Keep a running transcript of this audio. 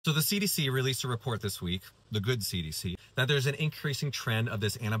So the CDC released a report this week, the good CDC, that there's an increasing trend of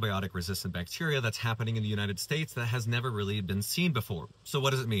this antibiotic-resistant bacteria that's happening in the United States that has never really been seen before. So what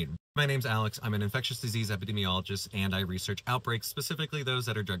does it mean? My name's Alex. I'm an infectious disease epidemiologist, and I research outbreaks, specifically those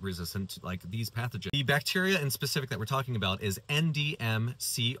that are drug-resistant, like these pathogens. The bacteria in specific that we're talking about is NDM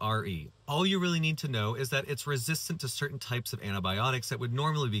CRE. All you really need to know is that it's resistant to certain types of antibiotics that would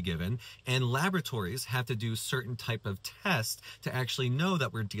normally be given, and laboratories have to do certain type of tests to actually know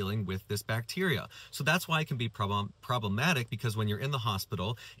that we're dealing with this bacteria. So that's why it can be problematic, because when you're in the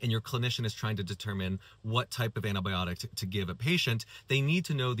hospital and your clinician is trying to determine what type of antibiotic to give a patient, they need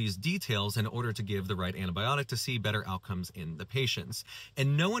to know these details in order to give the right antibiotic to see better outcomes in the patients.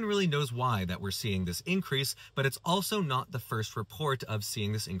 And no one really knows why that we're seeing this increase, but it's also not the first report of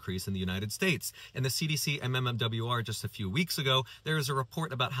seeing this increase in the United States. In the CDC MMWR just a few weeks ago, there was a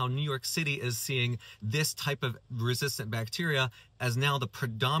report about how New York City is seeing this type of resistant bacteria as now the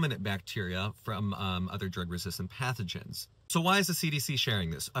predominant bacteria from other drug-resistant pathogens. So why is the CDC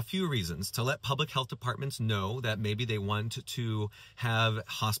sharing this? A few reasons. To let public health departments know that maybe they want to have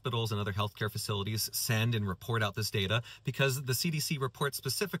hospitals and other healthcare facilities send and report out this data, because the CDC report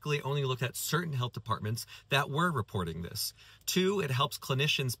specifically only looked at certain health departments that were reporting this. Two, it helps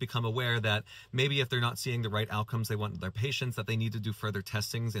clinicians become aware that maybe if they're not seeing the right outcomes they want in their patients, that they need to do further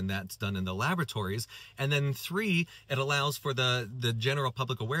testings, and that's done in the laboratories. And then three, it allows for the general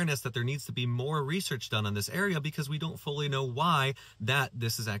public awareness that there needs to be more research done on this area, because we don't fully know why that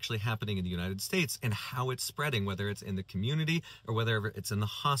this is actually happening in the United States and how it's spreading, whether it's in the community or whether it's in the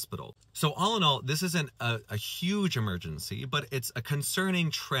hospital. So all in all, this isn't a huge emergency, but it's a concerning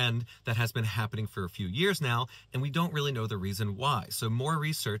trend that has been happening for a few years now, and we don't really know the reason why. So more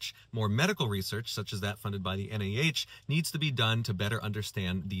research, more medical research, such as that funded by the NIH, needs to be done to better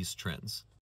understand these trends.